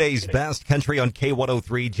Today's best country on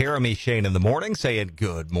K103. Jeremy Shane in the morning saying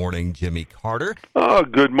good morning, Jimmy Carter. Oh,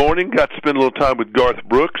 good morning. Got to spend a little time with Garth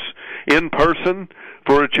Brooks in person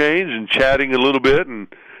for a change and chatting a little bit and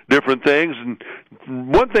different things. And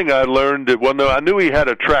one thing I learned that, I knew he had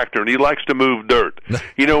a tractor and he likes to move dirt.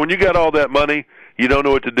 When you got all that money, you don't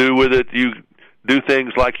know what to do with it. You do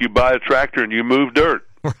things like you buy a tractor and you move dirt.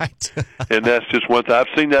 Right. And that's just one thing. I've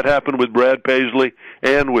seen that happen with Brad Paisley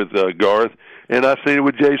and with Garth, and I've seen it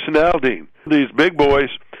with Jason Aldean. These big boys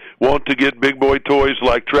want to get big boy toys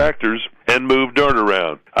like tractors and move dirt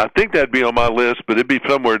around. I think that'd be on my list, but it'd be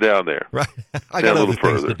somewhere down there. Right. I got a other little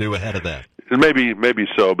things further to do ahead of that. Maybe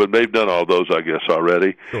so, but they've done all those, I guess,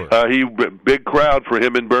 already. Sure. Big crowd for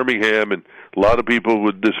him in Birmingham, and a lot of people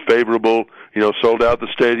with this favorable, sold out the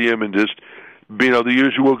stadium and just, the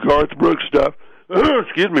usual Garth Brooks stuff.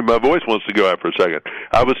 Excuse me, my voice wants to go out for a second.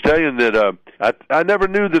 I was telling that I never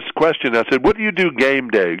knew this question. I said, what do you do game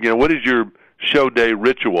day? What is your show day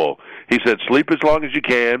ritual? He said, sleep as long as you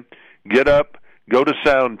can, get up, go to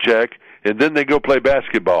sound check, and then they go play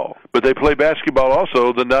basketball. But they play basketball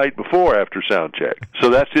also the night before after sound check. So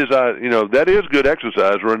that's his, that is good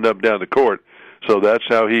exercise, running up and down the court. So that's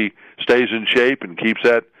how he stays in shape and keeps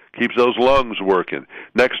those lungs working.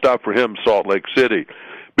 Next stop for him, Salt Lake City.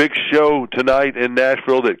 Big show tonight in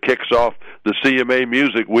Nashville that kicks off the CMA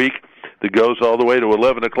Music Week that goes all the way to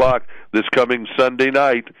 11 o'clock this coming Sunday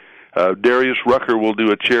night. Darius Rucker will do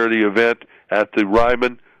a charity event at the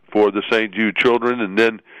Ryman for the St. Jude children, and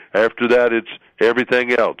then after that it's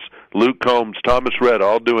everything else. Luke Combs, Thomas Rhett,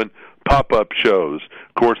 all doing pop-up shows.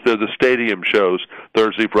 Of course, they're the stadium shows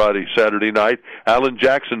Thursday, Friday, Saturday night. Alan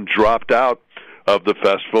Jackson dropped out of the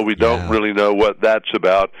festival. We don't really know what that's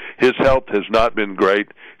about. His health has not been great.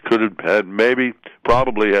 Could have had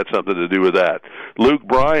probably had something to do with that. Luke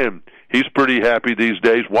Bryan, he's pretty happy these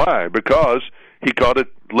days. Why? Because he caught an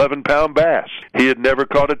 11-pound bass. He had never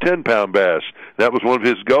caught a 10-pound bass. That was one of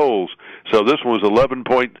his goals. So this one was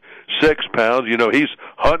 11.6 pounds. He's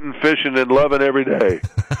hunting, fishing, and loving every day.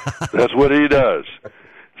 That's what he does.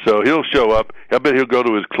 So he'll show up. I bet he'll go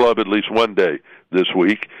to his club at least one day this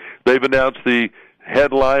week. They've announced the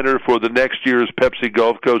headliner for the next year's Pepsi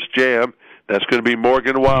Gulf Coast Jam. That's going to be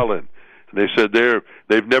Morgan Wallen. And they said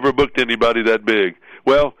they've never booked anybody that big.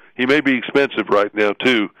 Well, he may be expensive right now,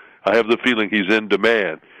 too. I have the feeling he's in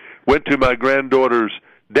demand. Went to my granddaughter's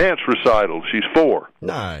dance recital. She's 4.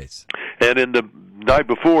 Nice. And in the night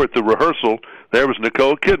before at the rehearsal, there was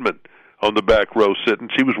Nicole Kidman on the back row sitting.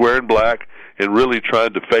 She was wearing black and really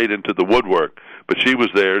trying to fade into the woodwork. But she was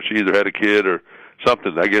there. She either had a kid or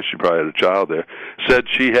something. I guess she probably had a child there. Said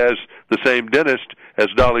she has the same dentist as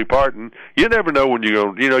Dolly Parton. You never know when you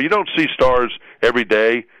go. You don't see stars every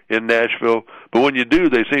day in Nashville, but when you do,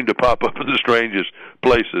 they seem to pop up in the strangest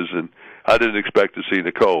places, and I didn't expect to see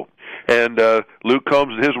Nicole. And Luke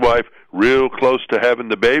Combs and his wife, real close to having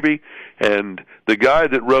the baby, and the guy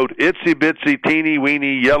that wrote Itsy Bitsy Teeny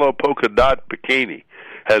Weeny Yellow Polka Dot Bikini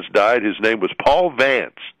has died. His name was Paul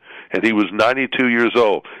Vance, and he was 92 years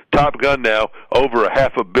old. Top Gun now, over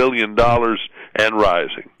 $500 million and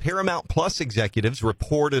rising. Paramount Plus executives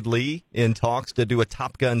reportedly in talks to do a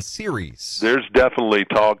Top Gun series. There's definitely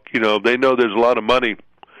talk. They know there's a lot of money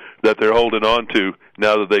that they're holding on to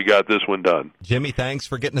now that they got this one done. Jimmy, thanks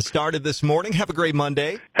for getting us started this morning. Have a great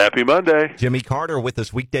Monday. Happy Monday. Jimmy Carter with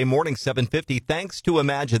us weekday morning, 7:50. Thanks to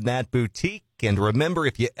Imagine That Boutique. And remember,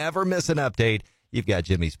 if you ever miss an update, you've got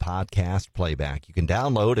Jimmy's podcast playback. You can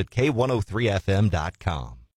download at K103FM.com.